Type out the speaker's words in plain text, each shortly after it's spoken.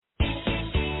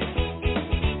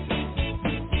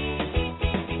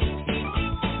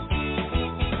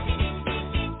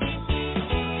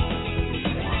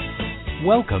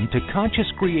Welcome to Conscious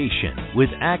Creation with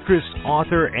actress,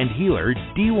 author, and healer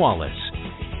Dee Wallace.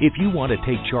 If you want to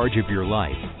take charge of your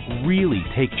life, really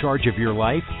take charge of your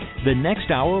life, the next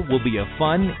hour will be a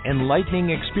fun, enlightening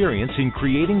experience in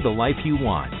creating the life you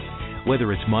want.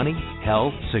 Whether it's money,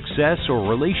 health, success, or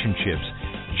relationships,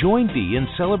 join Dee in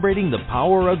celebrating the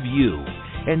power of you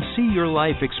and see your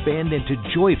life expand into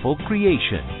joyful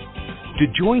creation. To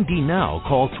join Dee now,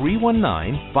 call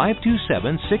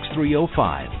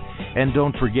 319-527-6305. And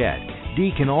don't forget,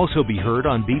 Dee can also be heard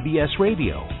on BBS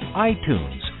Radio,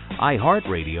 iTunes,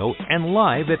 iHeartRadio, and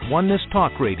live at Oneness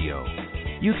Talk Radio.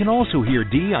 You can also hear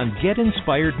Dee on Get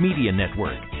Inspired Media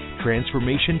Network,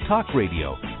 Transformation Talk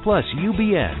Radio, plus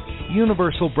UBN,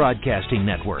 Universal Broadcasting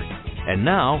Network. And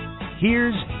now,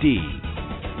 here's Dee.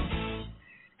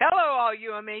 Hello, all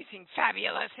you amazing,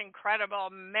 fabulous, incredible,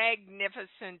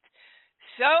 magnificent,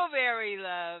 so very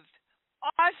loved,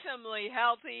 awesomely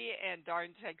healthy, and darn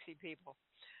sexy people.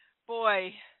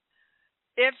 Boy,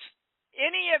 if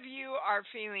any of you are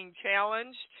feeling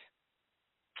challenged,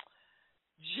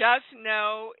 just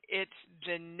know it's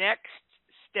the next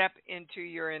step into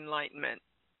your enlightenment.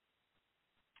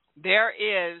 There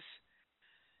is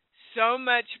so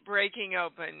much breaking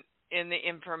open in the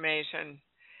information,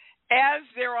 as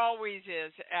there always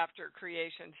is after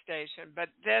Creation Station, but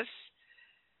this,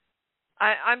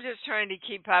 I'm just trying to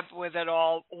keep up with it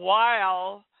all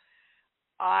while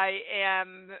I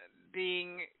am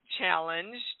being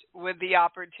challenged with the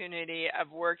opportunity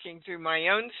of working through my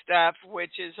own stuff,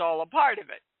 which is all a part of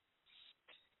it.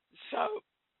 So,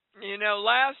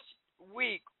 last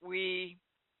week we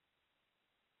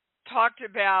talked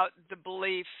about the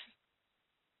belief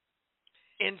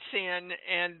in sin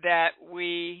and that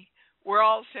we were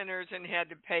all sinners and had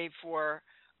to pay for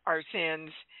our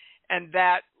sins. And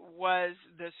that was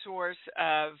the source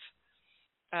of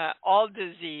all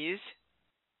disease,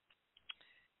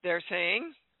 they're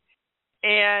saying.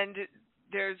 And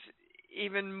there's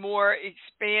even more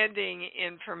expanding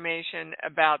information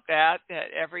about that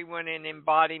everyone in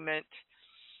embodiment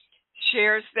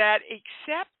shares that,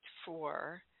 except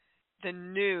for the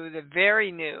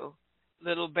very new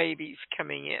little babies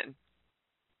coming in.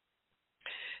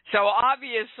 So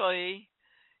obviously,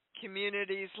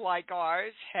 communities like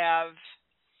ours have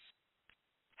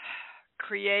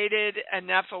created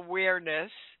enough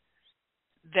awareness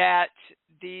that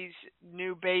these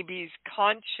new babies'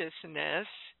 consciousness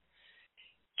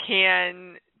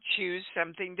can choose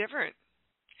something different.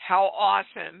 How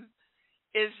awesome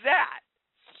is that?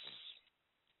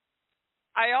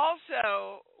 I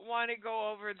also want to go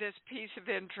over this piece of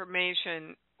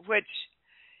information which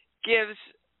gives,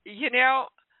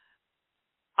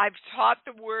 I've taught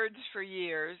the words for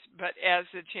years, but as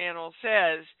the channel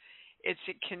says, it's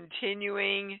a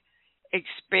continuing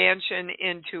expansion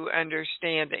into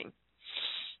understanding.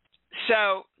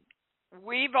 So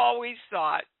we've always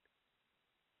thought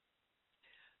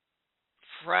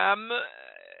from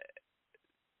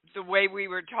the way we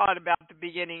were taught about the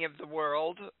beginning of the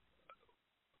world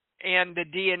and the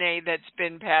DNA that's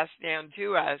been passed down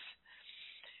to us,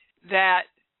 that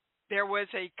there was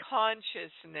a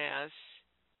consciousness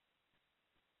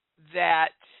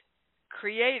that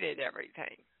created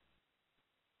everything.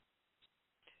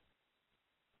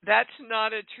 That's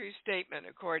not a true statement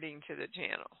according to the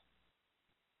channel.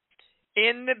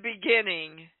 In the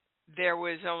beginning, there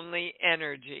was only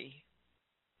energy.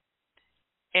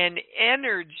 And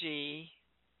energy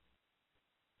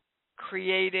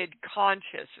created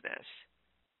consciousness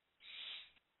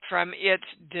from its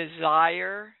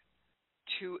desire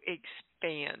to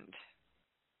expand.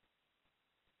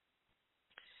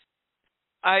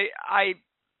 I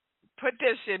put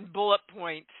this in bullet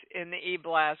points in the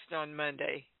e-blast on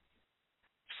Monday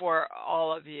for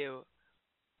all of you.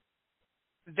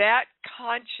 That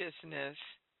consciousness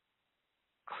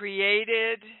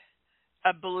created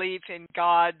a belief in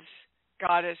gods,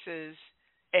 goddesses,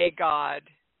 a god,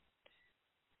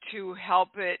 to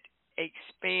help it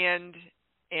expand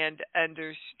and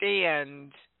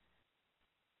understand.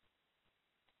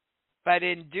 But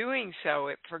in doing so,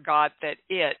 it forgot that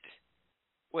it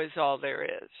was all there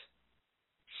is.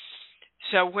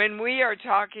 So when we are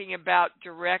talking about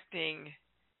directing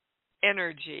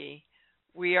energy,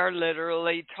 we are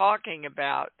literally talking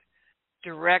about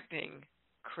directing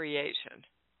creation.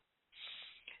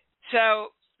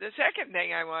 So the second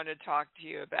thing I want to talk to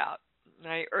you about, and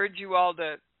I urge you all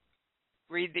to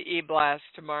read the e-blast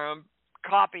tomorrow and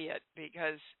copy it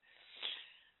because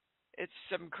it's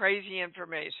some crazy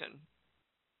information.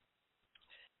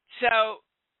 So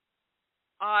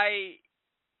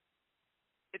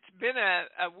it's been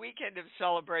a weekend of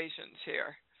celebrations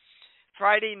here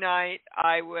Friday night,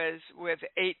 I was with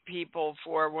 8 people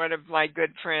for one of my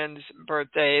good friends'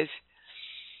 birthdays.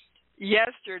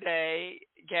 Yesterday,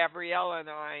 Gabrielle and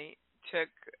I took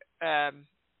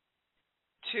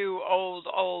 2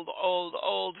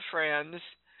 old friends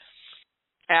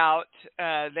out.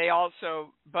 They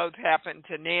also both happened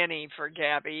to nanny for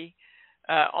Gabby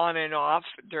on and off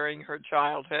during her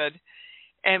childhood.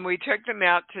 And we took them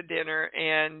out to dinner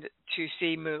and to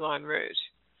see Moulin Rouge.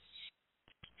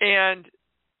 And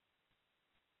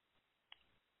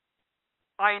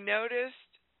I noticed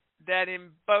that in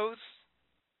both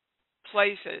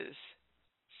places,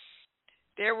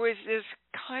 there was this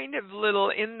kind of little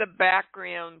in the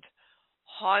background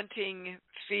haunting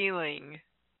feeling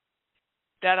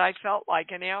that I felt like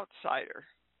an outsider.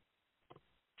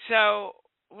 So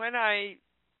when I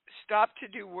stopped to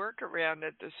do work around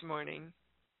it this morning,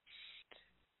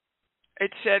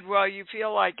 it said, well, you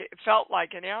felt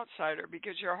like an outsider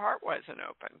because your heart wasn't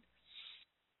open.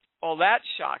 Well, that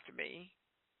shocked me,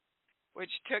 which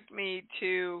took me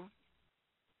to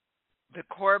the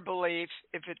core belief,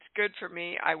 if it's good for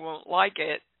me, I won't like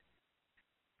it,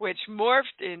 which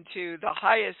morphed into the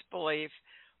highest belief,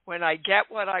 when I get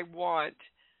what I want,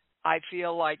 I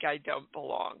feel like I don't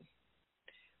belong,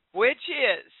 which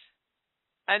is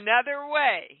another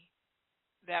way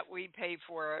that we pay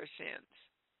for our sins.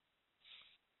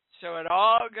 So it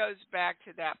all goes back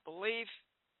to that belief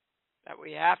that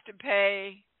we have to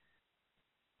pay.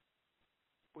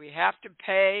 We have to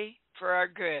pay for our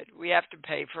good. We have to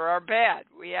pay for our bad.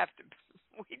 We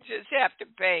just have to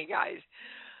pay, guys.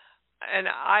 And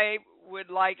I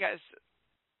would like us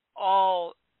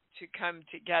all to come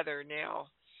together now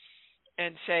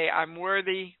and say, I'm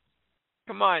worthy.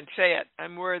 Come on, say it.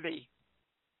 I'm worthy.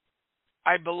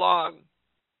 I belong.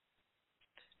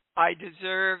 I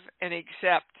deserve and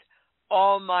accept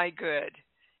all my good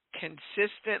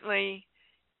consistently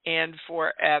and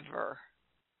forever.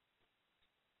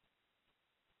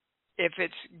 If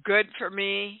it's good for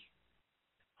me,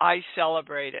 I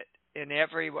celebrate it in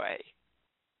every way.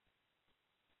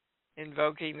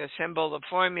 Invoking the symbol, the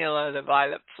formula, the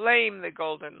violet flame, the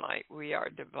golden light, we are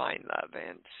divine love,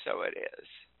 and so it is.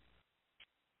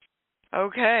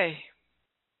 Okay.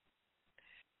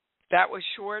 That was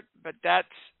short, but that's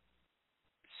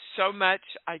so much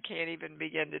I can't even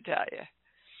begin to tell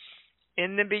you.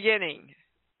 In the beginning,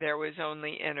 there was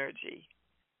only energy.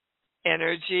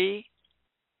 Energy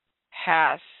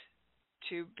has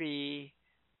to be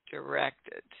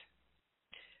directed.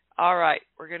 All right,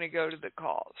 we're going to go to the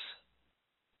calls.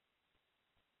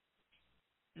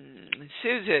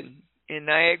 Susan in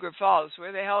Niagara Falls,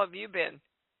 where the hell have you been?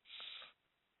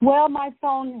 Well, my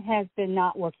phone has been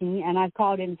not working, and I've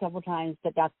called in several times,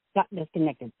 but that's got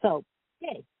disconnected. So,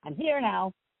 yay, I'm here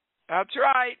now. That's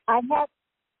right.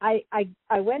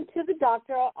 I went to the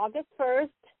doctor August 1st.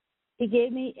 He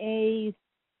gave me a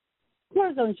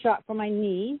cortisone shot for my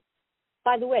knee.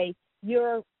 By the way,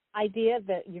 your idea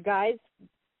that you guys,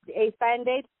 the ACE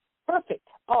Band-Aid, perfect.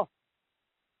 Oh,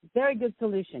 very good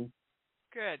solution.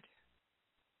 Good.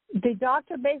 The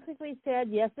doctor basically said,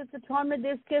 yes, it's a torn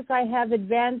meniscus. I have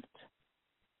advanced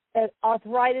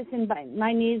arthritis in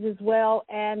my knees as well.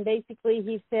 And basically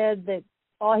he said that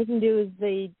all he can do is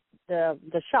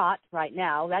the shot right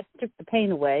now. That took the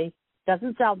pain away.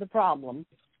 Doesn't solve the problem.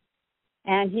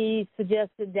 And he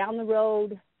suggested down the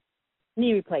road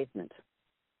knee replacement.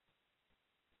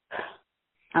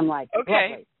 I'm like, okay.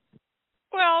 Lovely.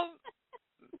 Well,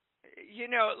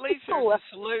 at least there's a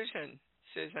solution,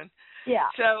 Susan. Yeah.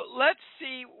 So let's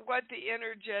see what the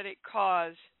energetic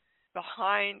cause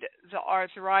behind the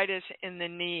arthritis in the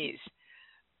knees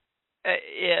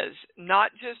is.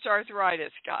 Not just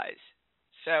arthritis, guys.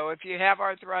 So if you have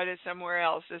arthritis somewhere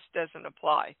else, this doesn't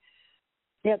apply.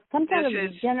 Yeah, some kind of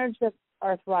degenerative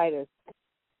arthritis.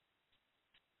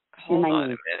 Hold on a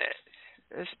minute.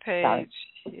 This page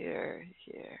here.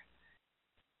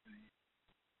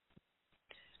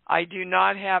 I do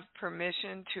not have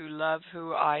permission to love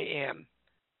who I am.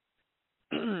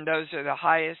 Those are the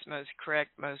highest, most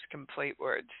correct, most complete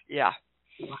words. Yeah.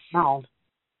 Wow.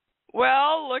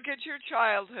 Well, look at your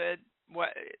childhood.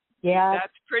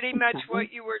 That's pretty much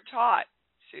what you were taught,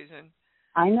 Susan.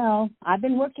 I know. I've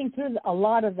been working through a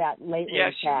lot of that lately.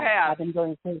 Yes, you have.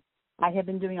 I have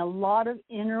been doing a lot of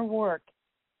inner work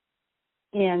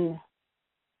in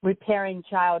repairing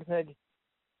childhood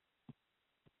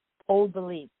old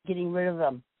beliefs, getting rid of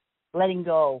them, letting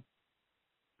go.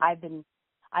 I've been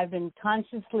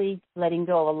consciously letting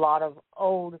go of a lot of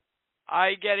old.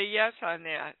 I get a yes on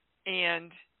that.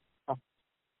 And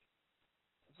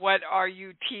what are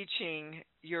you teaching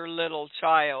your little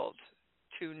child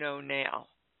to know now?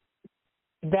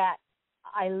 That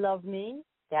I love me,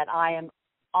 that I am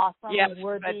awesome, Yes,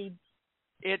 worthy.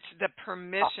 but it's the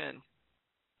permission.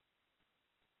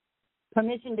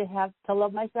 Permission to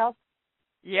love myself.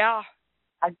 Yeah.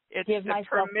 I It's give the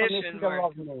myself permission to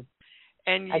love me.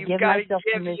 And I you've give got to myself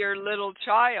give permission. your little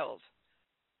child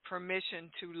permission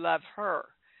to love her,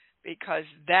 because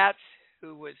that's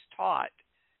who was taught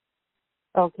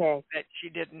Okay. that she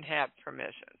didn't have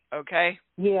permission. Okay?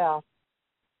 Yeah.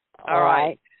 All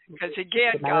right. Because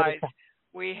again, guys,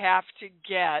 we have to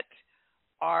get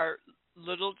our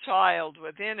little child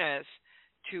within us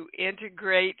to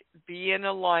integrate, be in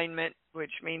alignment,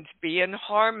 which means be in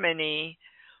harmony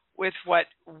with what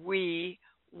we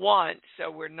want,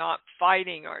 so we're not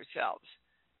fighting ourselves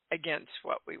against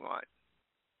what we want.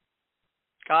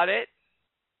 Got it?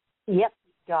 Yep,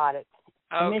 got it.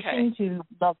 Okay. Permission to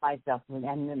love myself and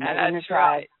the inner That's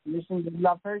right. child. Permission to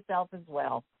love herself as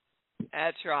well.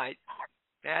 That's right.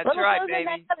 That's Little right, Susan,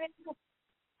 baby.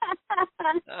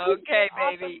 that's Okay,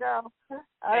 awesome, baby. girl.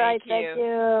 All right, thank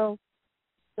you.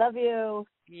 Love you.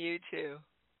 You too.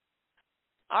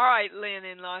 All right, Lynn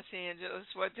in Los Angeles,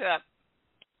 what's up?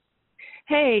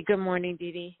 Hey, good morning,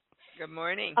 Dee Dee. Good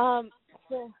morning.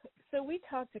 So we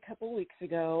talked a couple weeks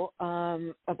ago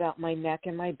about my neck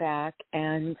and my back,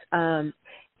 and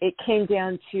it came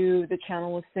down to the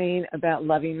channel was saying about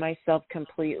loving myself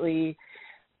completely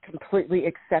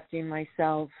accepting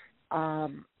myself.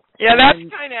 Yeah, that's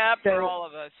kind of up for all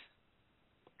of us.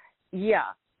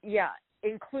 Yeah,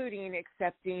 including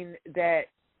accepting that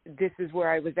this is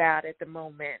where I was at the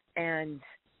moment and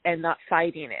not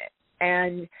fighting it.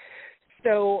 And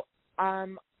so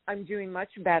I'm doing much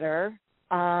better.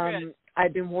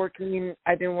 I've been working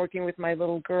with my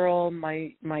little girl,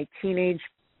 my teenage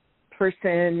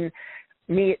person,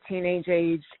 me at teenage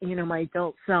age, my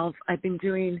adult self. I've been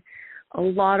doing a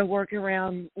lot of work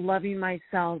around loving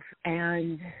myself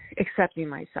and accepting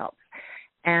myself.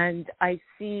 And I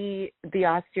see the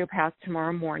osteopath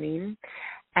tomorrow morning,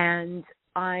 and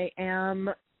I am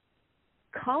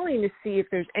calling to see if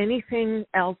there's anything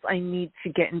else I need to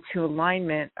get into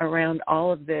alignment around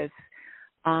all of this,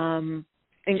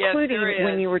 including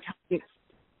when you were talking.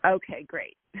 Okay,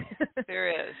 great. There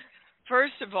is.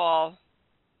 First of all,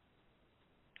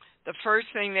 the first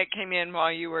thing that came in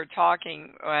while you were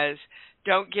talking was,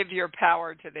 don't give your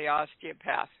power to the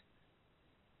osteopath.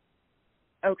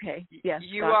 Okay. Yes.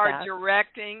 You are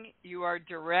directing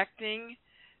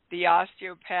the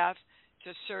osteopath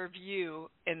to serve you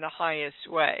in the highest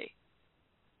way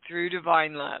through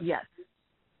divine love. Yes.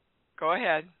 Go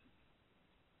ahead.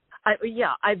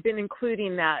 I've been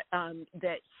including that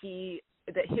that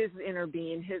his inner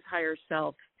being, his higher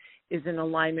self, is in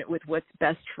alignment with what's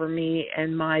best for me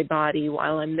and my body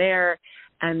while I'm there,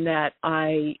 and that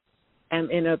I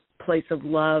am in a place of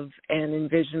love and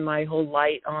envision my whole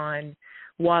light on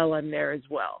while I'm there as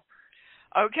well.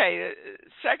 Okay. The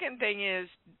second thing is,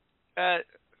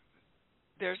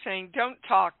 they're saying don't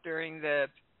talk during the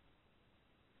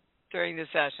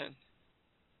session.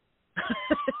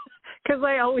 Because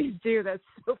I always do. That's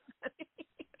so funny.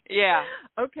 Yeah.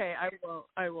 Okay,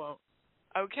 I won't.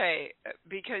 Okay,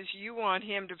 because you want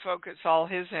him to focus all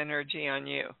his energy on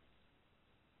you.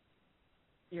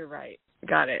 You're right.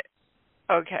 Got it.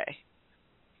 Okay.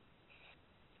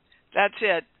 That's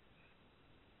it.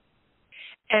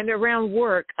 And around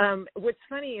work, what's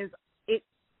funny is it,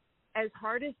 as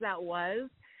hard as that was.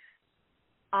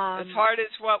 As hard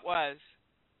as what was?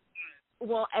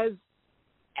 Well, as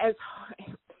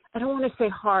I don't want to say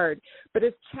hard, but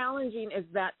as challenging as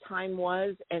that time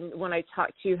was, and when I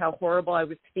talked to you how horrible I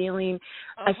was feeling,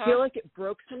 I feel like it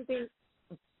broke something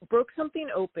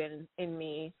open in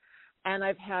me, and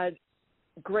I've had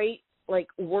great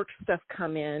work stuff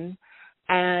come in,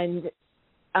 and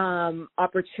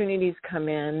opportunities come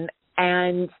in,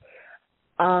 and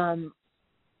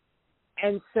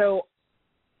so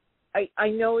I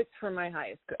know it's for my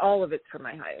highest good. All of it's for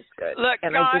my highest good. Look,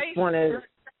 and guys, I just want to.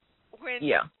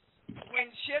 When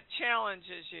shit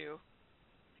challenges you,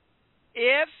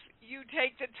 if you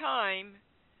take the time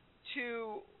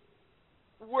to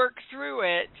work through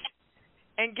it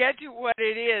and get to what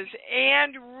it is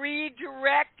and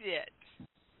redirect it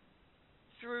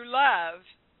through love,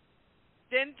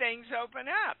 then things open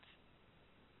up.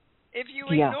 If you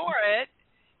ignore it,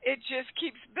 it just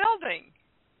keeps building.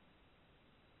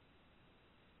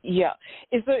 Yeah.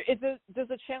 Does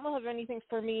the channel have anything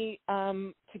for me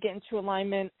to get into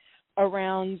alignment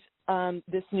around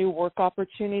this new work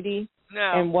opportunity?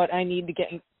 No. And what I need to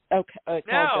get in? Okay. It's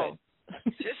all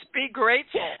good. Just be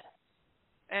grateful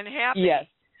and happy. Yes.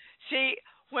 See,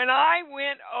 when I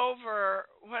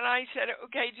said,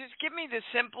 okay, just give me the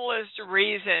simplest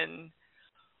reason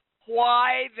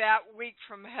why that week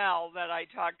from hell that I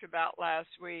talked about last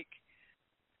week,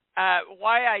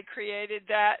 why I created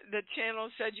that, the channel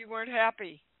said you weren't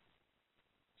happy.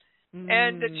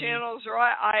 And the channel's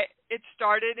right. It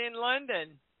started in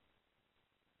London.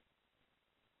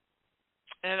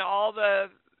 And all the,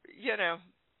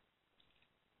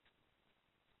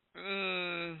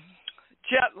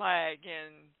 jet lag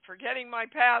and forgetting my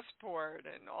passport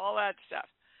and all that stuff.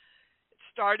 It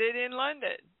started in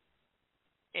London.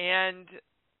 And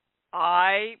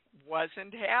I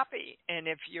wasn't happy. And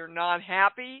if you're not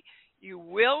happy, you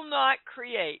will not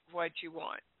create what you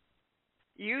want.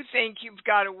 You think you've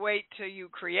got to wait till you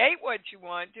create what you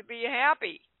want to be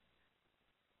happy.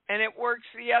 And it works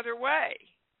the other way.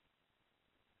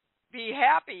 Be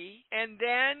happy, and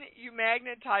then you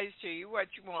magnetize to you what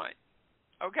you want.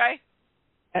 Okay?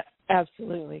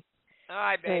 Absolutely. All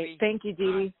right, baby. Great. Thank you,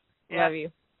 Dee. Love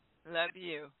you. Love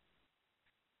you.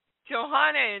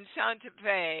 Johanna in Santa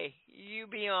Fe, you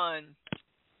be on.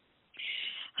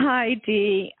 Hi,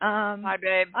 Dee. Hi,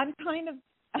 babe. I'm kind of.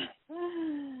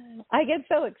 I get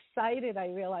so excited. I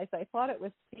realize I thought it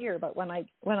was fear, but when I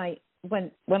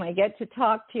get to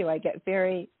talk to you, I get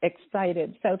very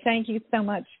excited. So thank you so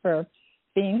much for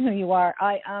being who you are.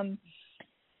 I'm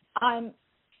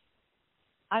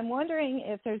wondering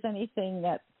if there's anything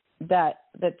that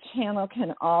the channel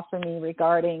can offer me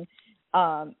regarding.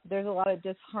 There's a lot of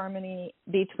disharmony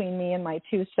between me and my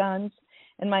two sons,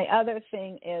 and my other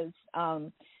thing is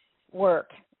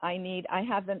work. I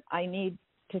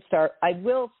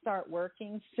will start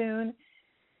working soon,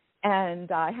 and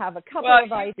I have a couple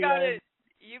of ideas.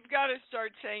 You've got to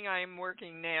start saying I am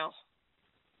working now.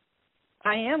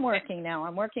 I am working now.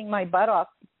 I'm working my butt off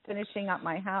finishing up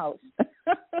my house.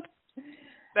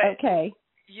 Okay.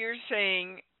 You're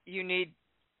saying you need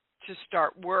to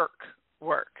start work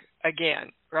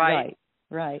again, right?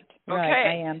 Right. Okay.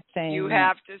 I am saying you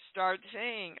have to start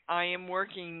saying I am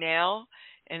working now,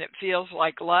 and it feels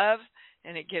like love,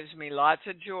 and it gives me lots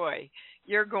of joy.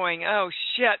 You're going, oh,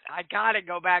 shit, I got to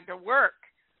go back to work.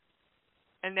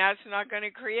 And that's not going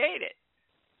to create it.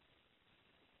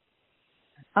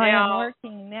 I am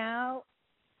working now,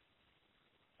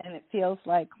 and it feels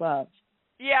like love.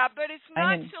 Yeah, but it's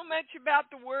not so much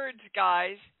about the words,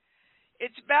 guys.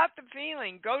 It's about the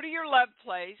feeling. Go to your love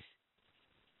place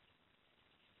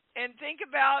and think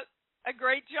about a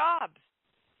great job.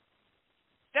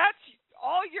 That's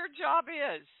all your job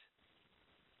is.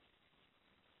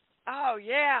 Oh,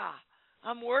 yeah,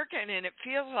 I'm working and it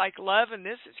feels like love and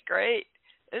this is great.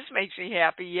 This makes me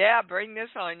happy. Yeah, bring this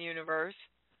on, universe.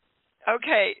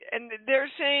 Okay, and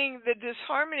they're saying the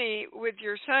disharmony with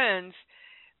your sons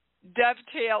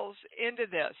dovetails into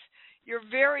this. You're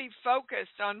very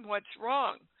focused on what's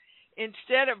wrong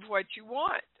instead of what you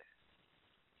want.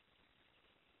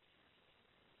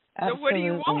 Absolutely. So what do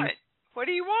you want? What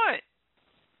do you want?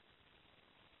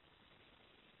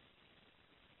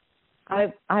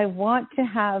 I want to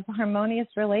have harmonious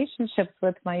relationships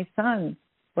with my sons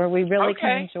where we really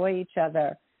can enjoy each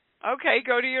other. Okay,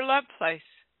 go to your love place.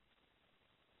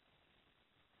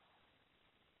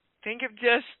 Think of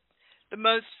just the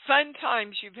most fun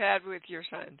times you've had with your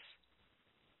sons.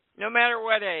 No matter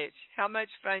what age, how much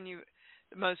fun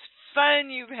the most fun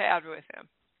you've had with them.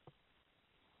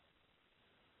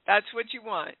 That's what you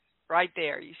want right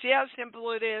there. You see how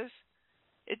simple it is?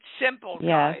 It's simple,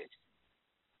 guys. Yes.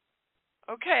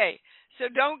 Okay, so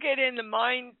don't get in the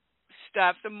mind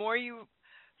stuff. The more you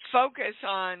focus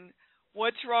on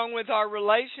what's wrong with our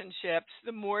relationships,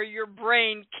 the more your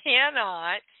brain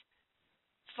cannot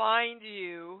find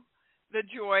you the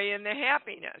joy and the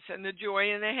happiness. And the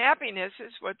joy and the happiness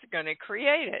is what's going to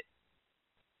create it.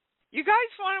 You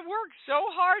guys want to work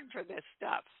so hard for this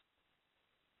stuff.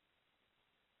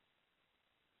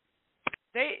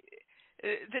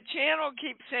 The channel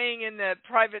keeps saying in the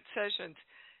private sessions,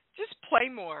 just play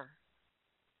more.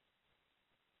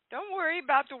 Don't worry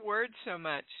about the words so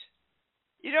much.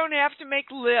 You don't have to make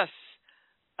lists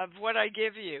of what I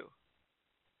give you.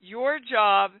 Your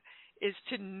job is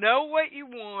to know what you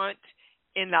want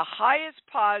in the highest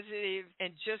positive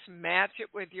and just match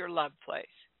it with your love place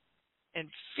and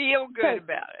feel good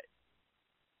about it.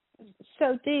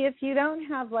 So, Dee, if you don't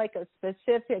have like a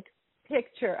specific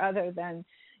picture other than,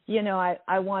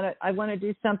 I want to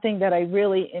do something that I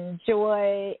really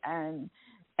enjoy and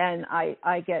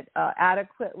I get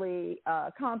adequately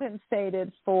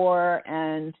compensated for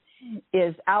and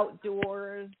is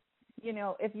outdoors.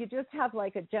 If you just have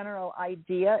like a general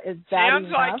idea, is that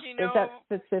enough? Like is that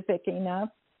specific enough?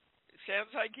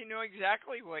 Sounds like you know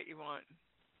exactly what you want.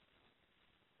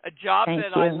 A job Thank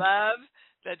that you. I love,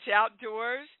 that's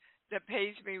outdoors, that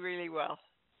pays me really well.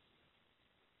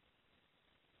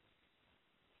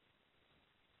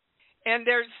 And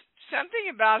there's something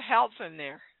about health in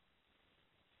there.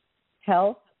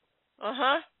 Health?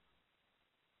 Uh-huh.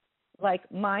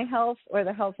 Like my health or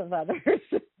the health of others?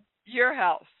 Your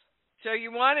health. So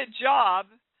you want a job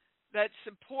that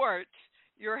supports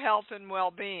your health and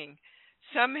well-being.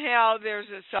 Somehow there's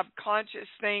a subconscious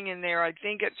thing in there. I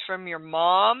think it's from your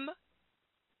mom,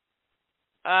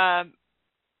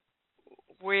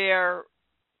 where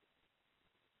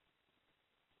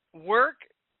work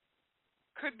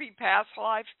could be past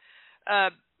life,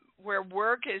 where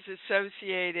work is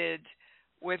associated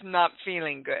with not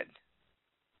feeling good.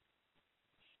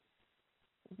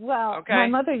 Well, okay. My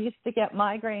mother used to get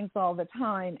migraines all the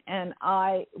time, and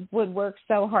I would work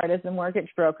so hard as a mortgage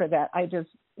broker that I just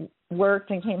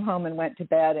worked and came home and went to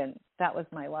bed, and that was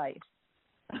my life.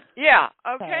 Yeah,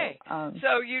 okay.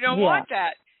 So you don't want yeah.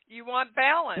 that. You want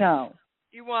balance. No.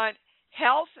 You want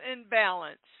health and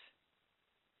balance.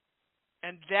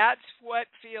 And that's what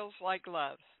feels like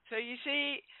love. So you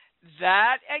see,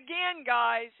 that again,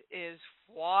 guys, is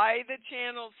why the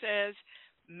channel says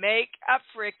make a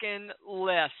frickin'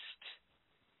 list.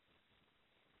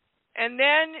 And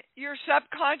then your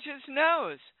subconscious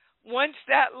knows. Once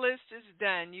that list is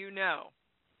done, you know.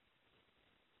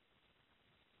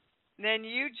 Then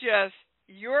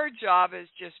your job is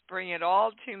just bring it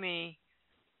all to me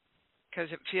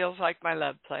because it feels like my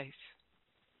love place.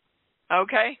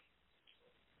 Okay?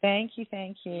 Thank you.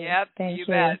 Yep, you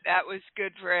bet. That was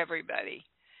good for everybody.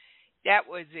 That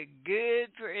was good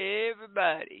for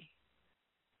everybody.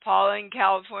 Paula in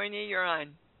California, you're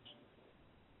on.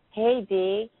 Hey,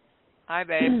 Dee. Hi,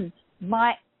 babe.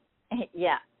 My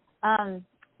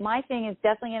thing is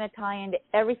definitely going to tie into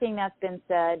everything that's been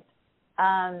said.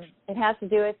 It has to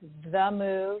do with the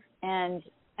move, and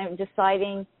I'm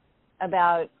deciding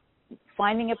about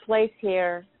finding a place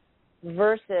here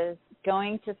versus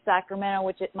going to Sacramento,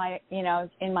 which is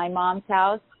in my mom's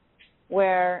house,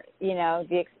 where,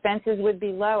 the expenses would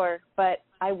be lower, but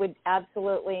I would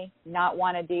absolutely not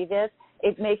want to do this.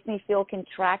 It makes me feel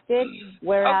contracted,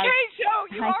 whereas... Okay,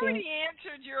 so you already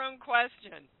answered your own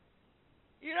question.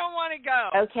 You don't want to go.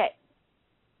 Okay.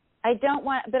 I don't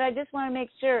want, but I just want to make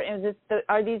sure,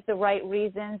 are these the right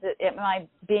reasons? Am I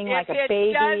being like a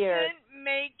baby? If it doesn't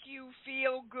make you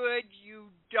feel good, you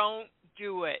don't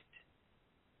do it.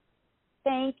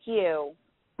 Thank you.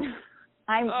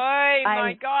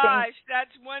 My gosh,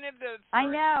 that's one of the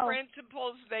first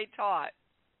principles they taught.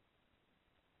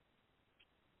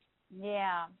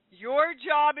 Yeah. Your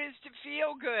job is to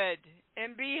feel good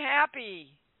and be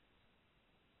happy.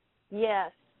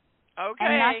 Yes. Okay.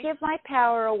 And not give my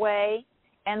power away.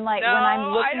 And when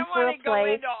I'm looking for a place. No, I don't want to go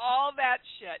into all that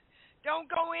shit. Don't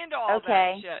go into all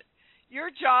that shit. Your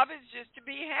job is just to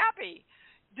be happy.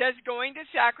 Does going to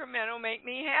Sacramento make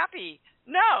me happy?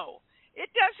 No, it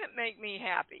doesn't make me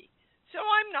happy. So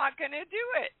I'm not going to do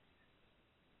it.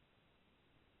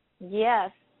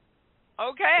 Yes.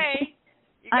 Okay.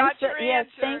 You got your answer. Yes,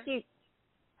 thank you.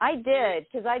 I did,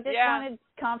 because I just wanted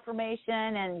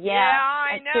confirmation, and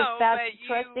I know, that's but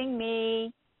trusting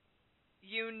me.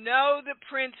 You know the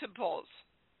principles.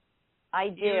 I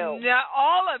do.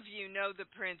 All of you know the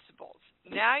principles.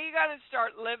 Now you got to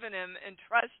start living them and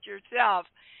trust yourself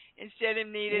instead of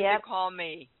needing to call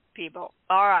me, people.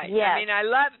 All right. Yes. I mean, I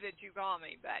love that you call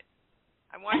me, but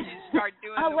I want you to start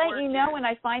doing I'll let you know when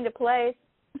I find a place.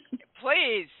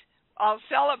 Please. I'll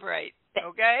celebrate.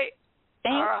 Okay?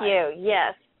 Thank you.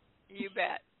 Yes. You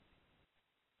bet.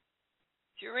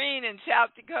 Jareen in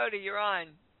South Dakota, you're on.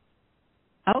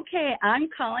 Okay, I'm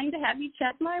calling to have you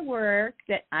check my work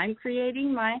that I'm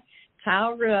creating my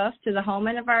tile roof to the home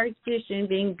of our addition,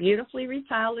 being beautifully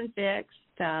retiled and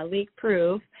fixed,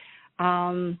 leak-proof.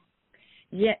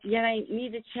 Yet I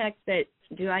need to check that,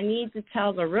 do I need to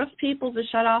tell the roof people to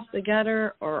shut off the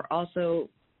gutter, or also,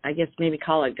 I guess, maybe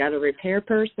call a gutter repair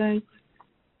person?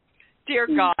 Dear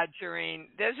God, Jareen,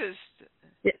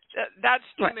 that's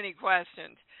too many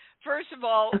questions. First of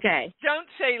all, don't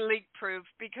say leak-proof,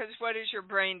 because what does your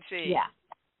brain see? Yeah.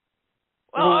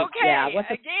 Well,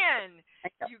 again,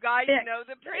 you guys know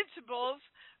the principles,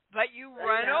 but you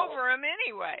run over them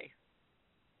anyway.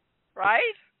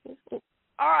 Right?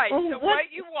 All right, so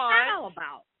what you want... What's that all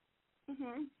about?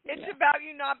 It's about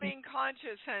you not being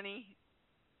conscious, honey.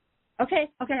 Okay,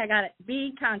 I got it.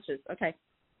 Be conscious. Okay.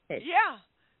 Yeah.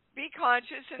 Be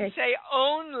conscious and say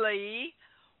only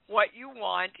what you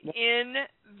want in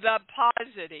the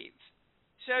positive.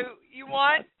 So you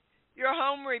want your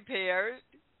home repaired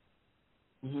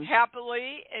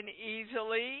happily and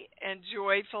easily and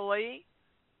joyfully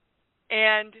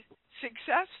and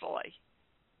successfully.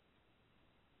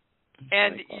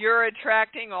 And you're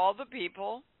attracting all the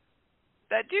people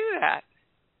that do that.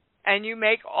 and you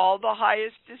make all the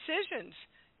highest decisions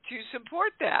to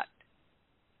support that.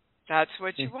 That's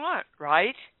what you want,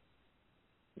 right?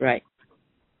 Right.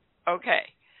 Okay.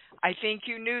 I think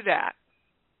you knew that.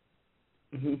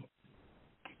 Mhm.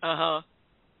 Uh-huh.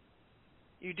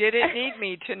 You didn't need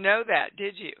me to know that,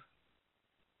 did you?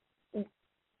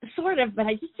 Sort of, but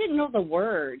I just didn't know the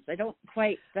words. I don't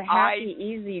quite the happy,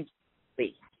 easy.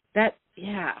 That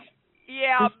Yeah,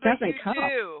 just but doesn't you come.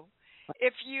 do.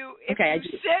 If you I do.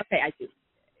 sit Okay, I do.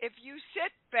 If you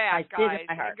sit back, I did guys, in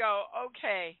my heart. and go,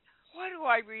 okay, what do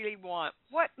I really want?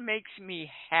 What makes me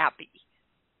happy?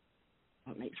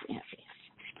 What makes me happy?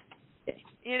 Okay.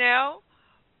 You know,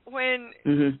 when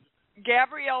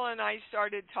Gabrielle and I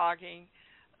started talking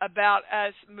about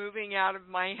us moving out of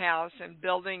my house and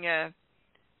building a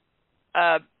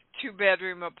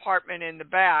 2-bedroom apartment in the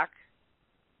back,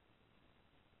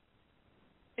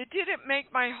 it didn't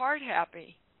make my heart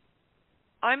happy.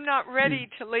 I'm not ready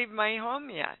to leave my home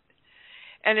yet.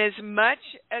 And as much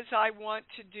as I want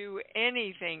to do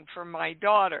anything for my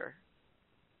daughter,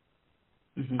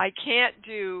 I can't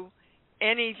do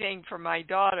anything for my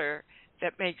daughter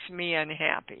that makes me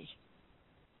unhappy.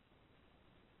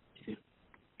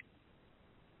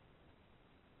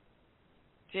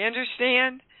 Do you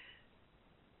understand?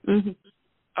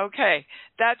 Okay.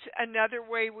 That's another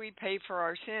way we pay for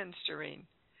our sins, Doreen,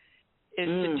 is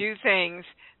to do things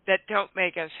that don't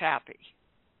make us happy.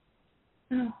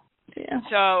 Oh, yeah.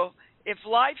 So if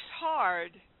life's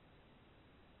hard,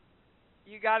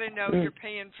 you got to know you're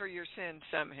paying for your sins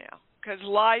somehow. Because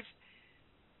life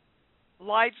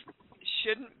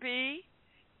shouldn't be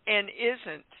and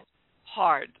isn't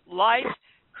hard. Life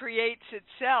creates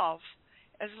itself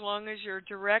as long as you're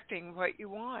directing what you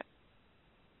want.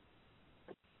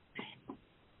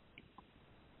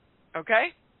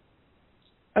 Okay?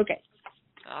 Okay.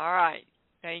 All right.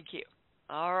 Thank you.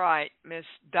 All right, Miss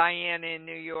Diane in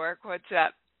New York, what's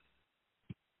up?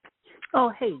 Oh,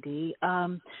 hey, Dee.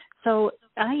 So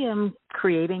I am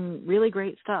creating really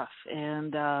great stuff,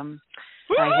 and I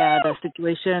had a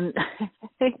situation.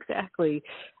 Exactly.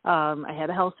 I had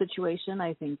a health situation.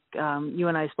 I think you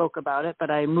and I spoke about it,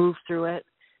 but I moved through it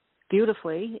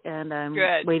beautifully, and I'm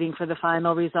waiting for the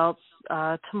final results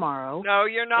tomorrow. No,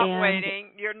 you're not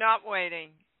waiting. You're not waiting.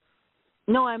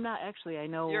 No, I'm not actually. I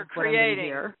know you're what I'm going to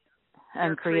hear.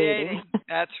 I'm creating.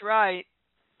 That's right.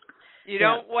 You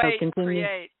don't wait,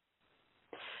 create.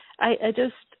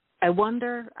 I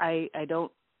wonder, I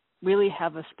don't really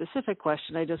have a specific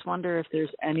question. I just wonder if there's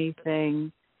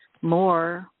anything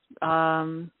more.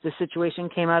 The situation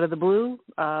came out of the blue.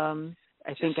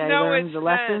 I think I learned the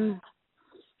lesson.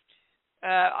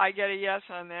 I get a yes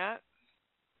on that.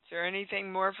 Is there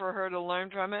anything more for her to learn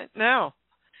from it? No.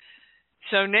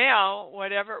 So now,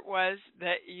 whatever it was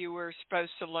that you were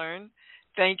supposed to learn,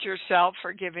 thank yourself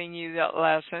for giving you that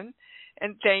lesson,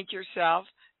 and thank yourself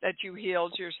that you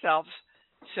healed yourself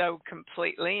so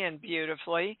completely and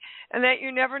beautifully, and that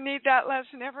you never need that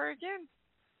lesson ever again.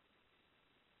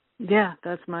 Yeah,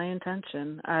 that's my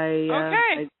intention.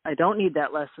 I don't need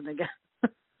that lesson again.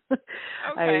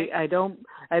 Okay. I don't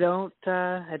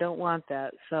want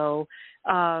that. So,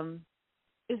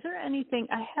 is there anything?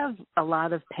 I have a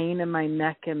lot of pain in my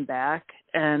neck and back,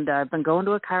 and I've been going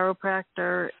to a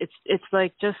chiropractor. It's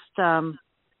like just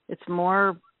it's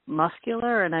more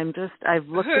muscular, and I've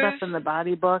looked it up in the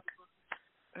body book.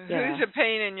 Who's a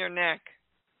pain in your neck?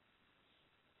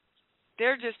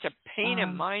 They're just a pain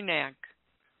in my neck.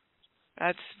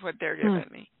 That's what they're giving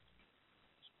me.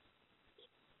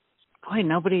 Boy,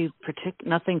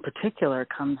 nothing particular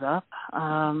comes up.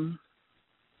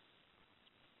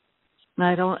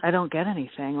 I don't get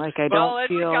anything. Like I don't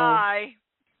feel. Well, it's a guy.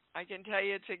 I can tell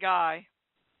you, it's a guy.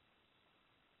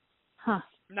 Huh.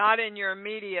 Not in your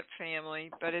immediate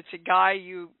family, but it's a guy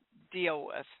you deal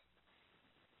with.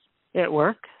 At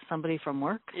work? Somebody from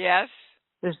work? Yes.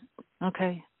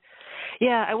 Okay.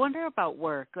 Yeah, I wonder about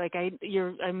work. Like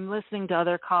I'm listening to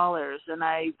other callers, and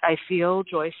I feel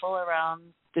joyful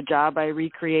around the job I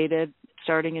recreated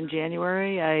starting in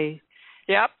January.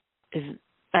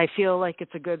 I feel like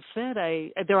it's a good fit.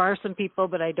 There are some people,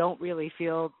 but I don't really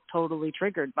feel totally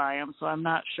triggered by them, so I'm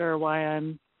not sure why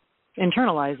I'm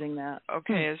internalizing that.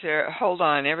 Okay, hold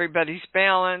on, everybody's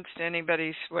balanced,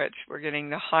 anybody's switched. We're getting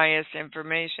the highest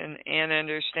information and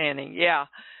understanding. Yeah.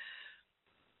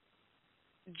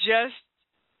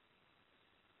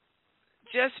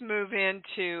 Just move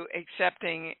into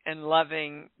accepting and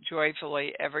loving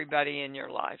joyfully everybody in your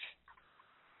life,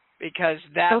 because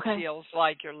that feels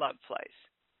like your love place.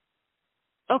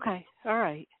 Okay, all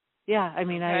right. Yeah, I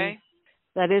mean,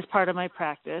 that is part of my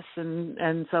practice,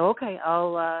 and so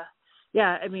I'll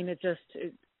I mean,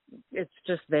 it's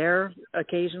just there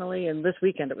occasionally, and this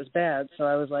weekend it was bad, so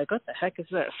I was like, what the heck is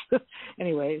this?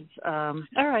 Anyways, all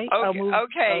right. Okay, I'll move.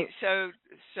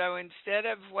 So instead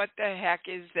of what the heck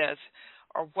is this,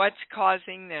 or what's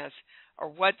causing this, or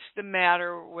what's the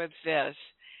matter with this,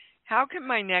 how can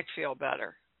my neck feel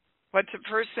better? What's the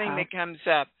first thing that comes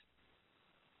up?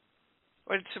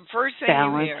 What's the first thing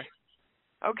you hear?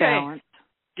 Okay. Balance.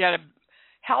 Get a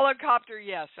helicopter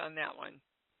yes on that one.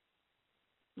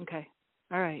 Okay.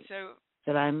 All right. So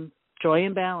that I'm joy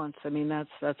and balance. I mean, that's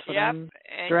what I'm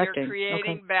directing. And you're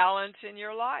creating balance in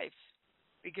your life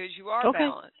because you are okay.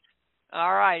 balanced.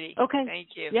 All righty. Okay. Thank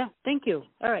you. Yeah, thank you.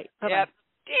 All right. Bye-bye. Yep.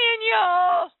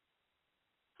 Daniel!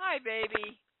 Hi,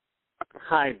 baby.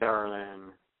 Hi,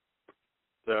 darling.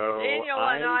 So Daniel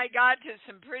and I got to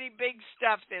some pretty big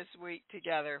stuff this week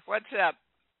together. What's up?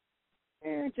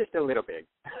 Just a little big.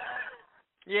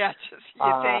 Yeah, just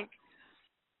you think?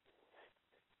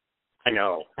 I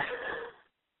know.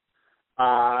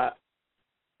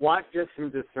 Want just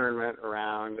some discernment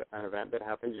around an event that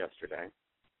happened yesterday.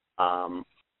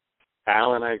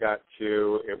 Al and I got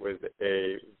to, it was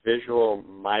a visual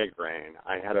migraine.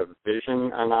 I had a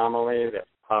vision anomaly that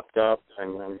popped up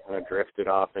and then kind of drifted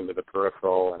off into the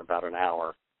peripheral in about an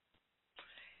hour.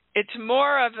 It's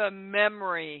more of a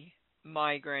memory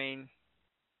migraine.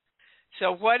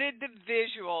 So what did the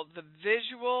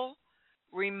visual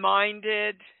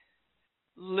reminded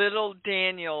little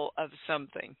Daniel of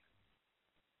something.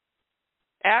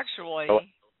 Actually,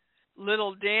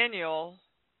 little Daniel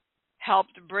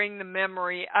helped bring the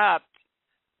memory up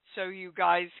so you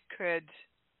guys could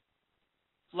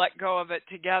let go of it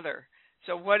together.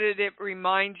 So what did it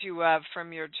remind you of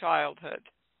from your childhood?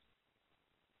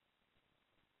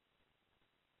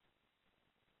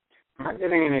 I'm not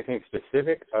getting anything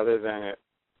specific other than it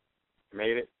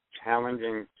made it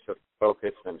challenging to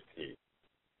focus and see.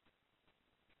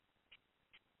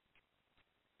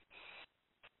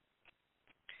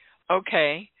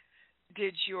 Okay.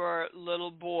 Did your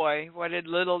little boy, what did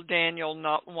little Daniel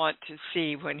not want to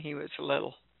see when he was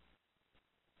little?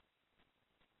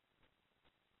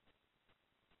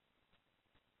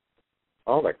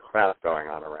 All the crap going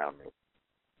on around me.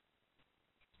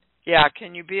 Yeah,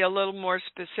 can you be a little more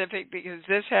specific? Because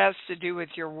this has to do with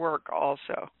your work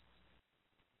also.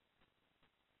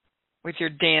 With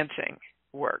your dancing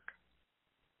work.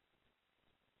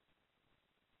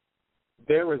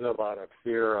 There was a lot of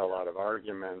fear, a lot of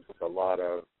arguments, a lot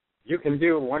of, you can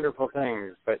do wonderful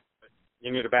things, but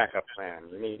you need a backup plan.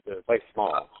 You need to play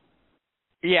small.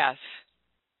 Yes.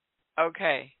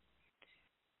 Okay.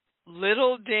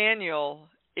 Little Daniel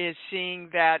is seeing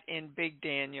that in Big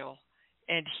Daniel,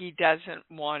 and he doesn't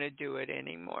want to do it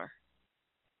anymore.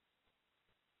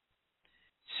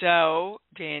 So,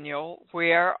 Daniel,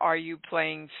 where are you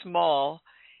playing small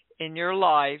in your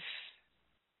life?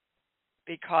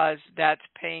 Because that's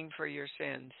paying for your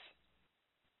sins.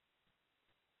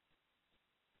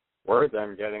 Words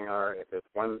I'm getting are, if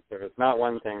it's not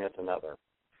one thing, it's another.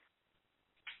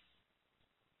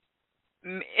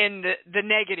 In the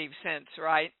negative sense,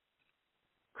 right?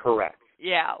 Correct.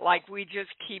 Yeah, like we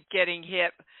just keep getting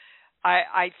hit.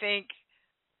 I think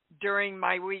during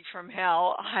my week from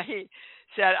hell, I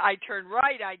said, I turn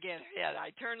right, I get hit.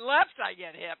 I turn left, I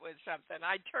get hit with something.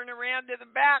 I turn around to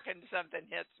the back and something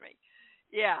hits me.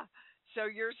 Yeah, so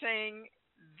you're saying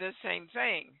the same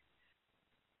thing,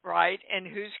 right? And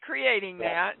who's creating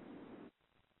that?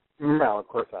 Well, of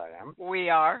course I am. We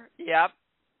are, yep.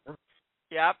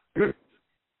 Yep.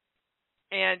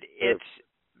 And it's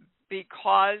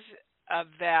because of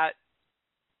that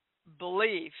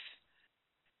belief.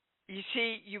 You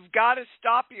see, you've got to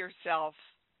stop yourself,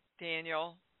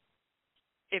 Daniel,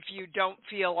 if you don't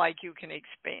feel like you can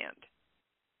expand.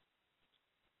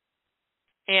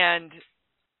 And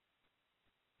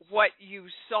what you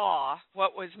saw,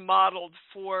 what was modeled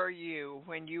for you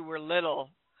when you were little,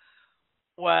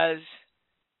 was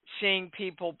seeing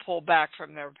people pull back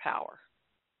from their power.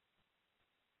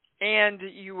 And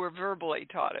you were verbally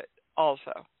taught it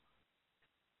also.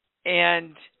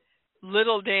 And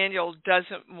little Daniel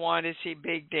doesn't want to see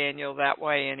Big Daniel that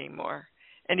way anymore.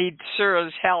 And he sure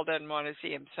as hell doesn't want to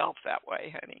see himself that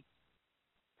way, honey.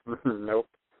 Nope.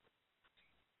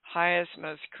 Highest,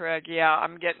 most correct. Yeah,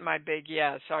 I'm getting my big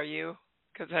yes. Are you?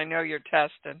 Because I know you're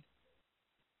testing.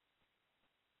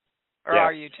 Or yes.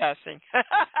 Are you testing?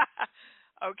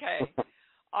 Okay.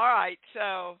 All right.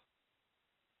 So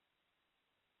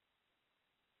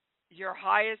your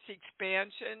highest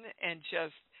expansion and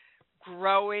just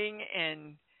growing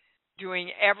and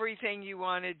doing everything you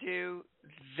want to do,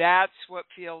 that's what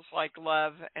feels like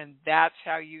love, and that's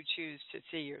how you choose to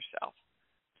see yourself.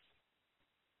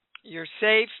 You're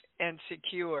safe and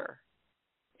secure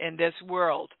in this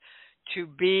world to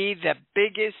be the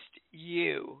biggest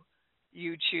you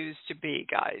choose to be,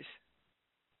 guys.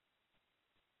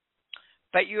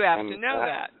 But you have to know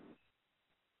that.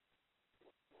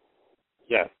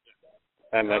 Yes.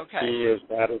 And the Okay. key is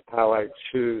that is how I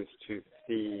choose to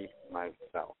see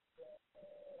myself.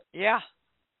 Yeah.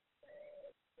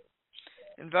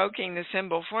 Invoking the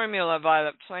symbol formula,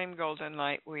 violet flame, golden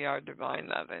light, we are divine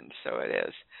love, and so it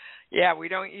is. Yeah, we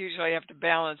don't usually have to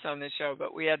balance on the show,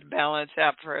 but we had to balance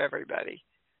that for everybody.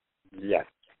 Yes.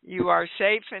 You are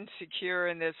safe and secure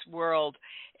in this world,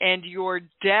 and your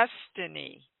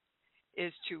destiny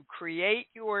is to create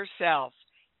yourself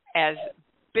as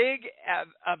big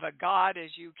of a God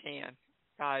as you can,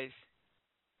 guys.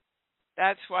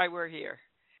 That's why we're here.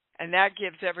 And that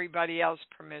gives everybody else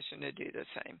permission to do the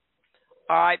same.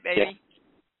 All right, baby? Yes.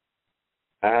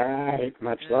 All right.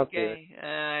 Much love to you. Okay.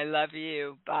 I love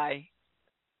you. Bye.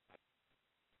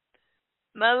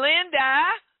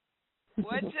 Melinda,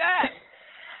 what's up?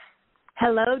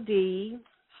 Hello, Dee.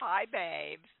 Hi,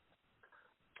 babe.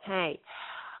 Hey.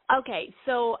 Okay,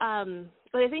 so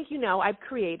but I think you know I've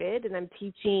created and I'm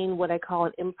teaching what I call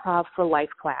an improv for life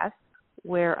class,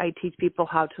 where I teach people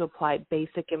how to apply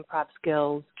basic improv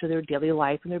skills to their daily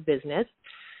life and their business,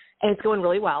 and it's going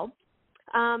really well.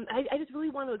 I just really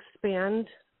want to expand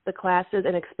the classes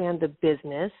and expand the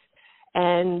business,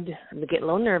 and I'm getting a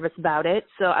little nervous about it,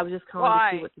 so I was just calling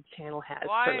to see what the channel has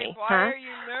for me. Why are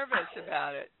you nervous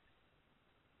about it?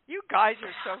 You guys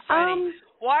are so funny.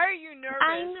 Why are you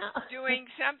nervous doing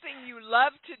something you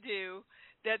love to do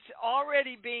that's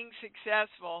already being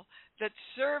successful, that's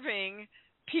serving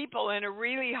people in a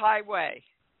really high way?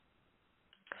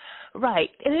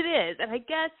 Right, and it is. And I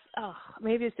guess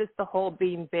maybe it's just the whole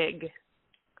being big.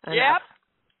 Yep.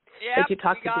 That you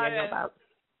talked to Daniel about.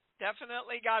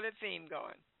 Definitely got a theme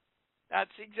going.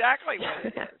 That's exactly what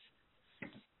it is.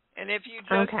 And if you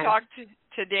just talk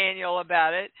to Daniel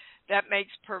about it, that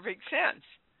makes perfect sense,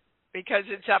 because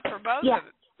it's up for both of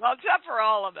us. Well, it's up for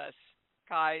all of us,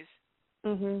 guys.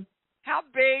 Mhm. How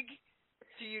big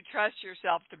do you trust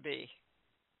yourself to be?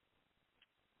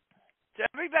 So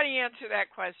everybody answer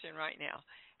that question right now.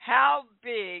 How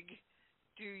big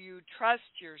do you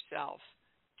trust yourself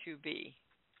to be?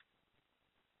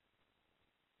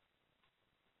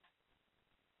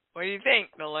 What do you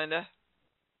think, Melinda?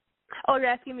 Oh, you're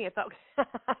asking me. I thought.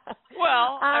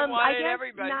 Well, I wanted guess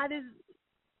everybody. Not as.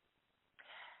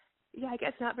 Yeah, I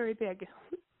guess not very big.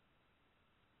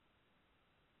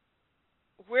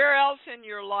 Where else in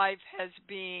your life has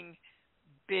being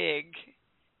big,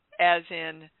 as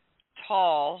in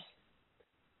tall?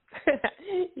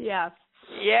 Yeah.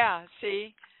 Yeah,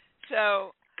 see?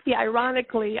 So. Yeah,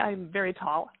 ironically, I'm very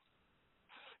tall.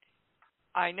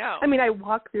 I know. I mean, I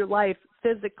walk through life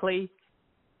physically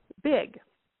big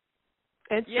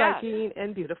and striking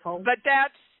and beautiful. But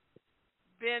that's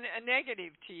been a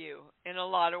negative to you in a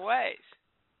lot of ways.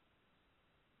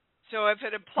 So if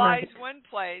it applies one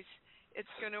place, it's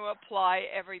going to apply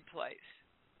every place.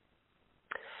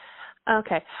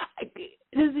 Okay.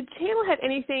 Does the channel have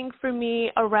anything for me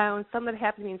around something that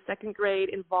happened in second grade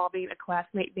involving a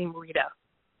classmate named Rita?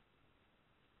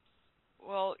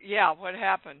 Well, yeah, what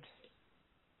happened?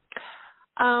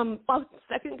 Well,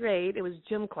 second grade, it was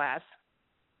gym class,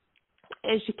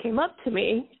 and she came up to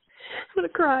me, I'm going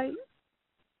to cry,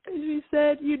 and she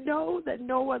said, "You know that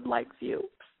no one likes you."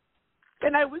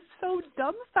 And I was so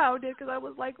dumbfounded, because I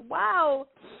was like, wow,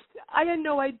 I had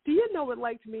no idea no one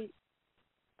liked me.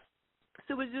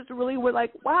 So it was just really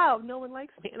like, wow, no one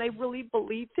likes me. And I really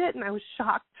believed it, and I was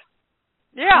shocked.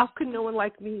 Yeah. How could no one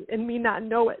like me and me not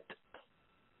know it?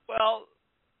 Well,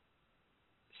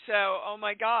 so, oh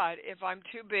my God, if I'm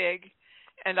too big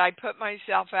and I put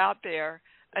myself out there,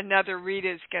 another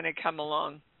Rita's going to come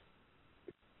along.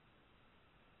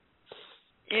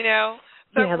 You know?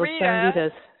 But yeah,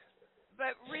 Rita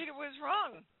was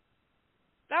wrong.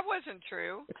 That wasn't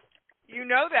true. You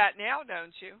know that now,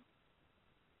 don't you?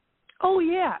 Oh,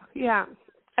 yeah, yeah.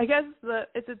 I guess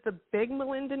is it the big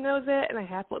Melinda knows it and I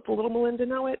have to let the little Melinda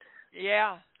know it?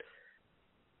 Yeah.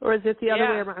 Or is it the other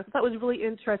way around? I thought it was really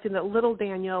interesting that little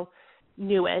Daniel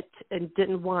knew it and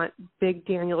didn't want big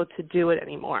Daniel to do it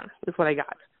anymore, is what I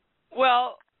got.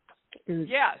 Well,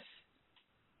 yes.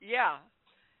 Yeah.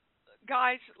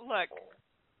 Guys, look,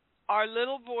 our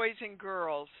little boys and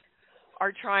girls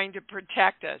are trying to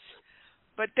protect us,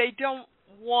 but they don't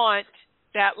want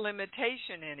that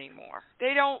limitation anymore.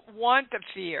 They don't want the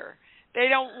fear. They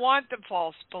don't want the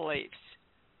false beliefs.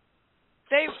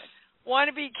 They want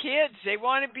to be kids. They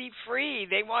want to be free.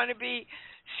 They want to be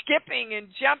skipping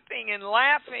and jumping and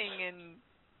laughing and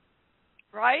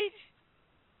right?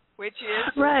 Which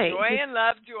is right. joy and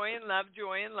love, joy and love,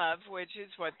 joy and love, which is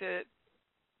what the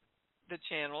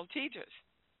channel teaches.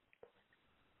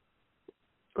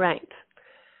 Right.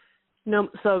 No,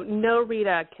 so no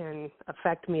Rita can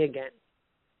affect me again.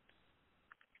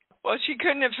 Well, she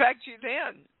couldn't affect you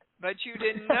then, but you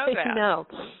didn't know that. No.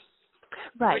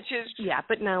 Right. Which is, yeah,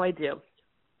 but now I do.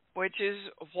 Which is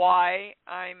why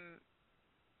I'm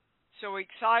so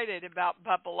excited about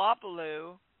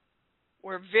Bupalopaloo.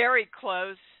 We're very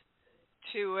close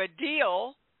to a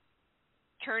deal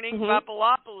turning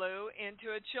Bupalopaloo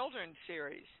into a children's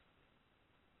series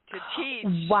to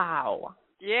teach. Wow.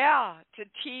 Yeah, to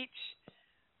teach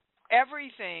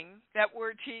everything that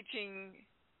we're teaching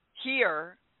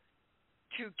here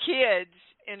to kids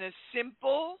in a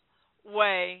simple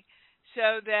way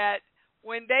so that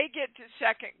when they get to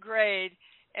second grade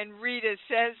and Rita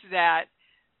says that,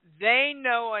 they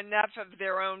know enough of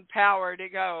their own power to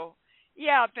go,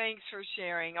 yeah, thanks for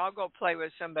sharing. I'll go play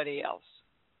with somebody else.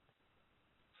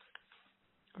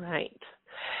 Right.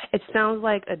 It sounds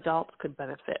like adults could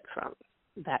benefit from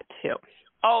that too.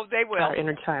 Oh, they will. Our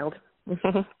inner child.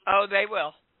 Oh, they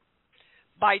will.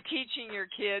 By teaching your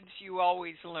kids, you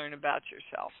always learn about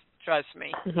yourself. Trust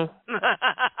me.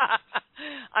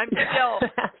 I'm still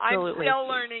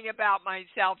learning about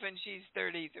myself, and she's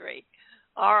 33.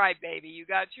 All right, baby, you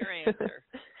got your answer.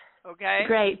 Okay?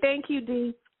 Great. Thank you,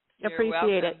 Dee. You're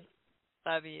Appreciate welcome. it.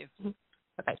 Love you.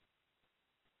 Bye.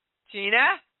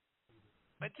 Gina?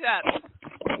 What's up?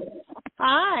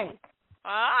 Hi.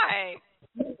 Hi.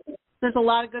 There's a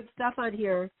lot of good stuff on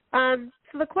here. So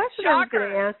the question I was going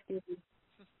to ask you,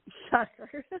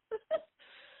 shocker.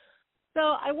 So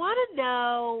I want to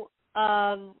know,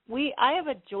 I have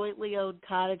a jointly owned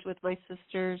cottage with my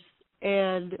sisters,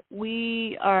 and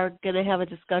we are going to have a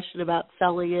discussion about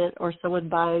selling it or someone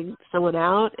buying someone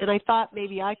out. And I thought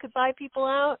maybe I could buy people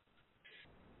out.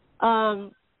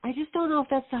 I just don't know if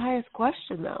that's the highest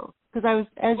question, though, because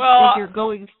as you're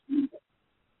going,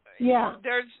 yeah.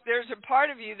 There's a part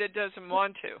of you that doesn't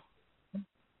want to.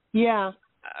 Yeah.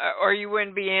 Or you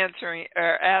wouldn't be answering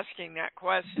or asking that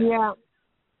question. Yeah.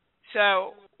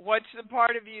 So, what's the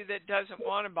part of you that doesn't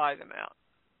want to buy them out?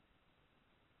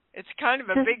 It's kind of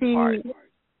a big part.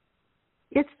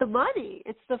 It's the money.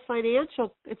 It's the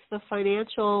financial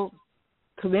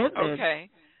commitment. Okay.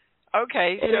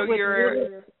 So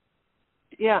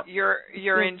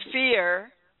you're in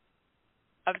fear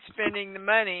of spending the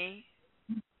money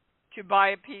to buy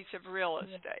a piece of real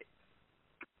estate.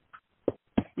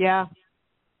 Yeah.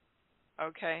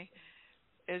 Okay.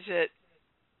 Is it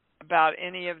about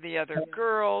any of the other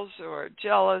girls or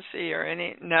jealousy or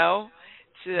any? No.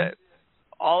 It's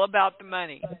all about the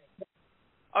money.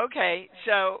 Okay.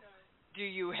 So do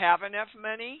you have enough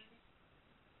money?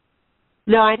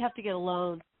 No, I'd have to get a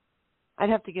loan.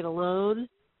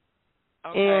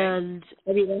 Okay. And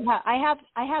I mean,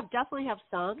 I definitely have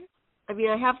some. I mean,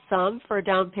 I have some for a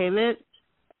down payment.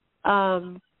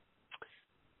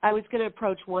 I was going to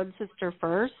approach one sister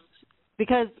first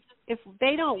because if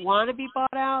they don't want to be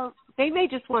bought out, they may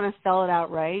just want to sell it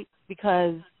outright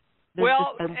because there's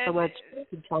just been so much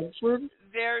consumption.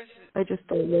 I just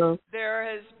don't know.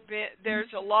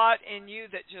 There's a lot in you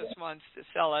that just wants to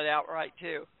sell it outright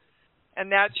too. And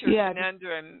that's your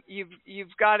conundrum.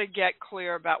 You've got to get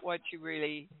clear about what you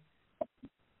really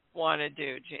want to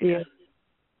do, Gina.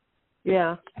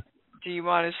 Yeah. Do you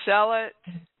want to sell it?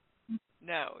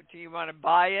 No. Do you want to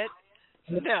buy it?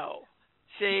 No.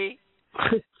 See?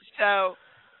 So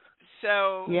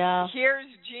here's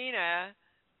Gina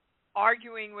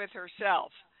arguing with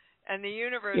herself. And the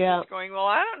universe is going, well,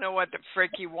 I don't know what the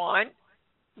frick you want,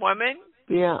 woman.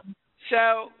 Yeah.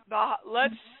 So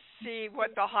let's see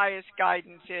what the highest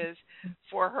guidance is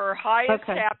for her highest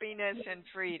happiness and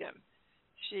freedom.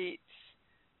 Sheets.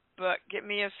 But get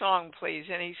me a song, please.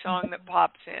 Any song that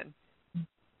pops in.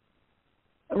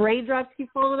 Raindrops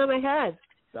keep falling on my head.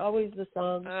 It's always the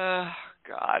song. Oh,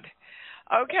 God.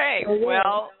 Okay,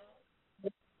 well,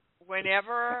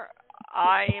 whenever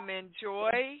I am in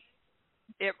joy,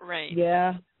 it rains.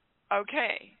 Yeah.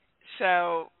 Okay,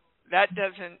 so that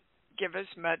doesn't give us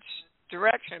much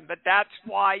direction, but that's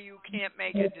why you can't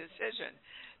make a decision.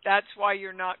 That's why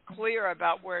you're not clear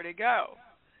about where to go.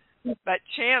 But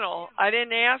channel, I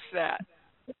didn't ask that.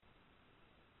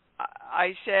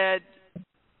 I said,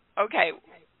 okay,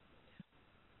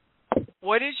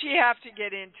 what does she have to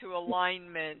get into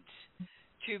alignment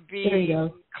to be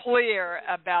clear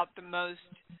about the most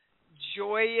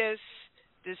joyous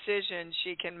decision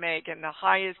she can make and the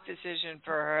highest decision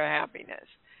for her happiness?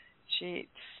 Sheets,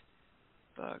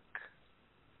 book,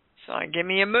 song. Give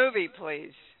me a movie,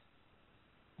 please.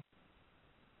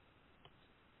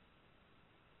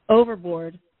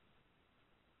 overboard.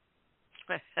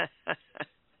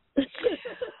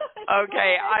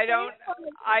 Okay, I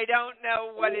don't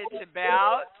know what it's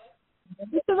about.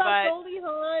 It's about Goldie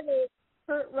Hawn and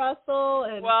Kurt Russell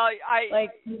and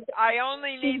I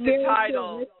only need the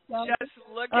title. Just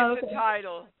look at the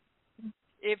title.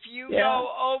 If you go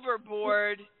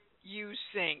overboard, you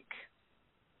sink.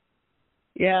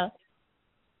 Yeah.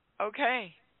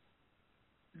 Okay.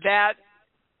 That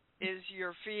is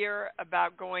your fear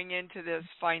about going into this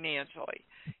financially.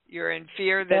 You're in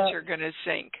fear that you're going to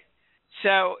sink.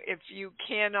 So if you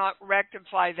cannot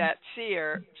rectify that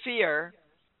fear,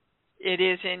 it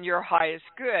is in your highest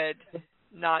good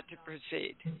not to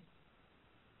proceed.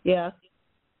 Yeah.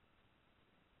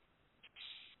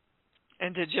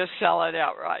 And to just sell it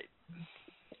outright.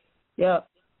 Yep.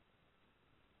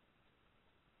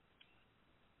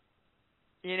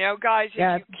 You know, guys,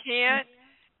 if you can't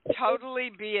totally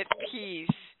be at peace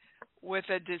with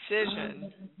a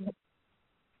decision,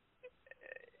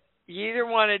 you either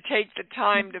want to take the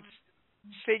time to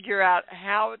figure out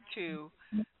how to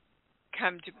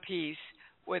come to peace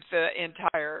with the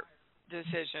entire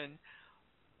decision,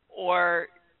 or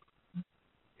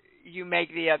you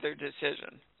make the other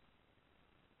decision.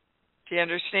 Do you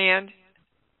understand?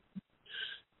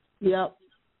 Yep.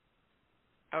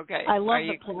 Okay. I love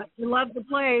the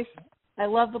place. I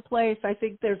love the place. I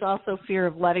think there's also fear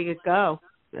of letting it go.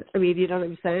 I mean, you know what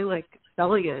I'm saying? Like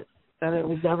selling it, that it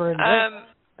was never enough.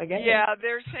 Yeah,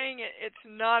 they're saying it's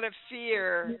not a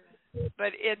fear,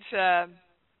 but it's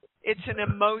an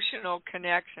emotional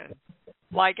connection,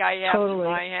 like I have to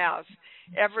my house.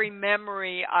 Every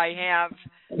memory I have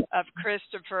of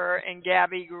Christopher and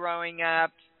Gabby growing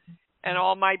up, and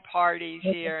all my parties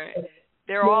here,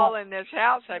 they're all in this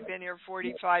house. I've been here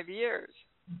 45 years,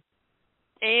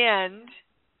 and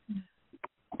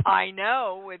I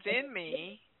know within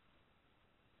me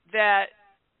that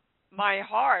my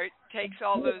heart takes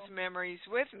all those memories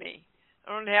with me.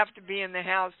 I don't have to be in the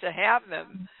house to have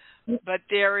them, but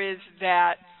there is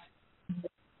that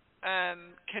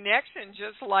connection,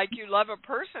 just like you love a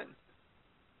person.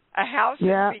 A house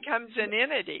becomes an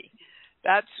entity.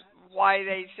 That's why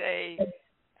they say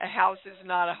a house is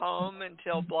not a home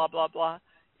until blah, blah, blah,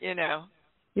 you know.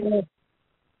 Yeah.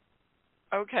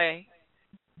 Okay.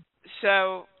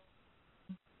 So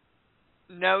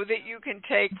know that you can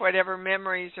take whatever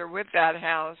memories are with that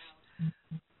house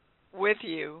with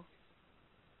you,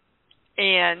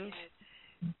 and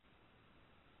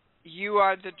you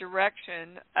are the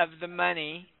direction of the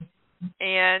money,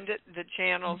 and the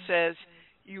channel says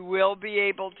you will be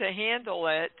able to handle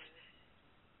it,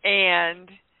 and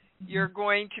you're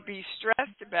going to be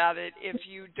stressed about it if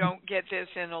you don't get this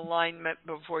in alignment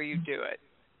before you do it.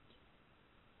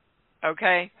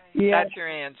 Okay? Yeah. That's your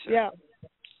answer. Yeah. Okay.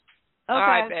 All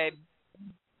right, babe.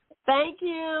 Thank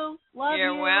you. Love you.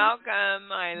 You're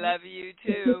welcome. I love you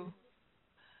too.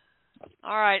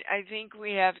 All right, I think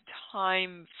we have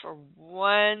time for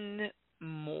one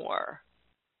more.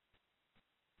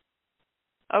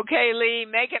 Okay, Lee,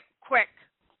 make it quick.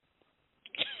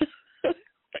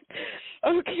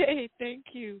 Okay, thank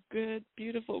you. Good,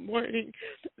 beautiful morning.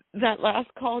 That last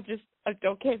call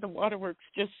the waterworks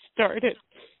just started.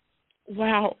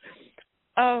 Wow.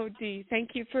 Oh, Dee,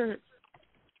 thank you for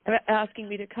asking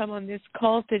me to come on this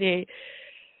call today.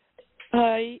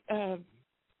 I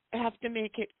have to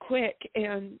make it quick,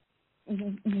 and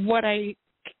what I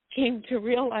came to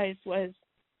realize was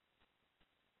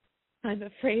I'm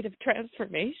afraid of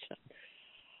transformation.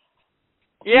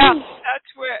 Yeah,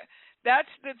 that's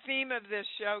the theme of this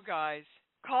show, guys.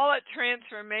 Call it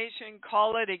transformation,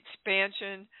 call it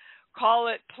expansion, call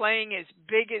it playing as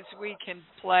big as we can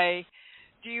play.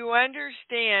 Do you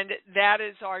understand that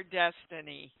is our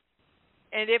destiny?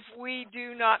 And if we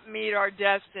do not meet our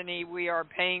destiny, we are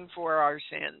paying for our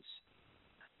sins.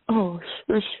 Oh,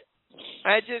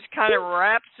 that just kind of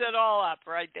wraps it all up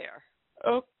right there.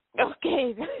 Oh,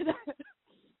 okay.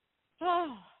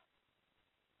 Oh.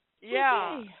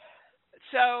 Yeah. Okay.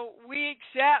 So we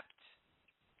accept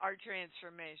our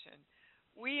transformation.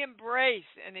 We embrace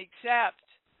and accept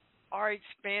our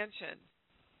expansion.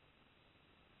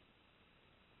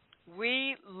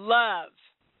 We love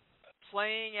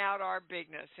playing out our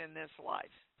bigness in this life.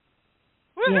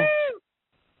 Woohoo!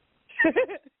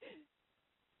 Yes.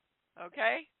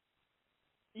 Okay?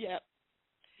 Yep.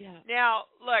 Yeah. Now,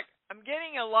 look, I'm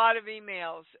getting a lot of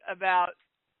emails about,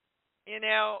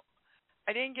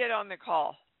 I didn't get on the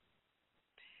call.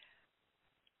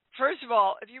 First of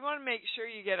all, if you want to make sure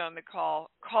you get on the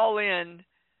call in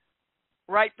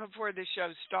right before the show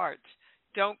starts.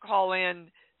 Don't call in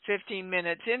 15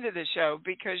 minutes into the show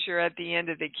because you're at the end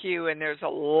of the queue and there's a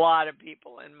lot of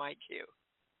people in my queue.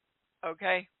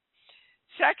 Okay?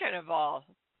 Second of all,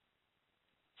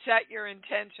 set your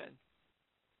intention.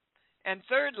 And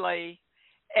thirdly,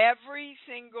 every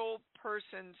single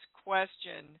person's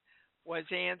question was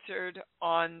answered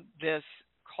on this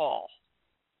call.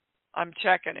 I'm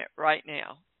checking it right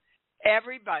now.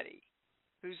 Everybody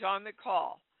who's on the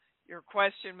call, your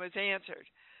question was answered.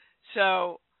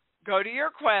 So go to your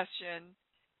question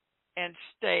and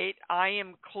state, I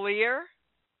am clear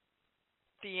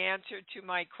the answer to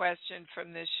my question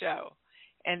from this show.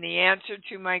 And the answer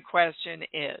to my question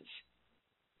is.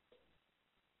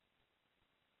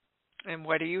 And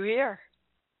what do you hear?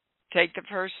 Take the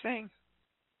first thing.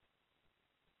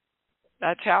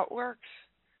 That's how it works.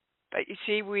 But you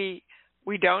see, we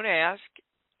don't ask,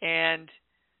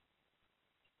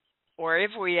 or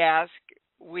if we ask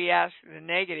the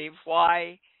negative.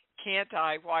 Why can't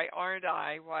I? Why aren't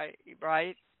I? Why,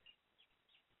 right?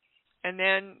 And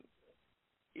then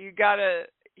you got to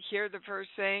hear the first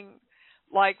thing,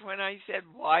 like when I said,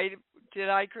 why did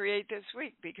I create this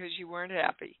week? Because you weren't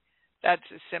happy. That's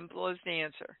the simplest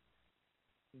answer.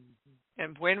 Mm-hmm.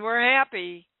 And when we're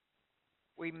happy,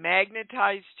 we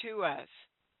magnetize to us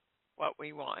what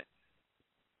we want.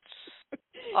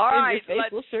 All right, your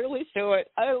face will surely show it.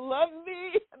 I love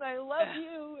me, and I love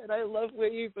you, and I love way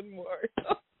even more.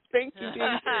 Thank you, Dee.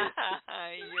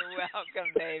 You're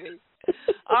welcome, baby.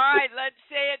 All right, let's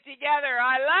say it together.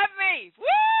 I love me.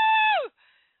 Woo!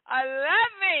 I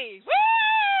love me.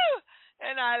 Woo!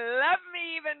 And I love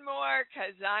me even more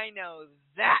because I know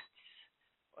that's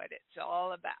what it's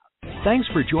all about. Thanks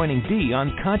for joining Dee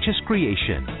on Conscious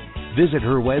Creation. Visit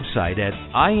her website at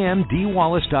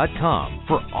imdeewallace.com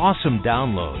for awesome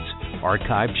downloads,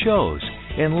 archived shows,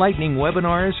 enlightening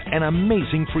webinars, and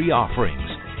amazing free offerings.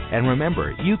 And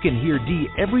remember, you can hear Dee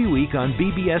every week on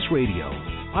BBS Radio,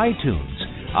 iTunes,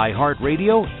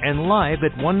 iHeartRadio, and live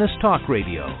at Oneness Talk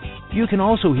Radio. You can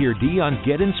also hear Dee on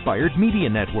Get Inspired Media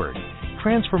Network,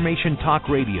 Transformation Talk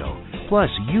Radio, plus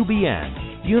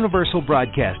UBN, Universal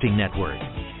Broadcasting Network.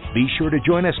 Be sure to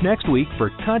join us next week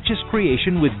for Conscious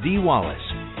Creation with Dee Wallace.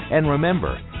 And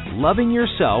remember, loving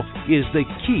yourself is the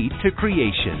key to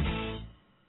creation.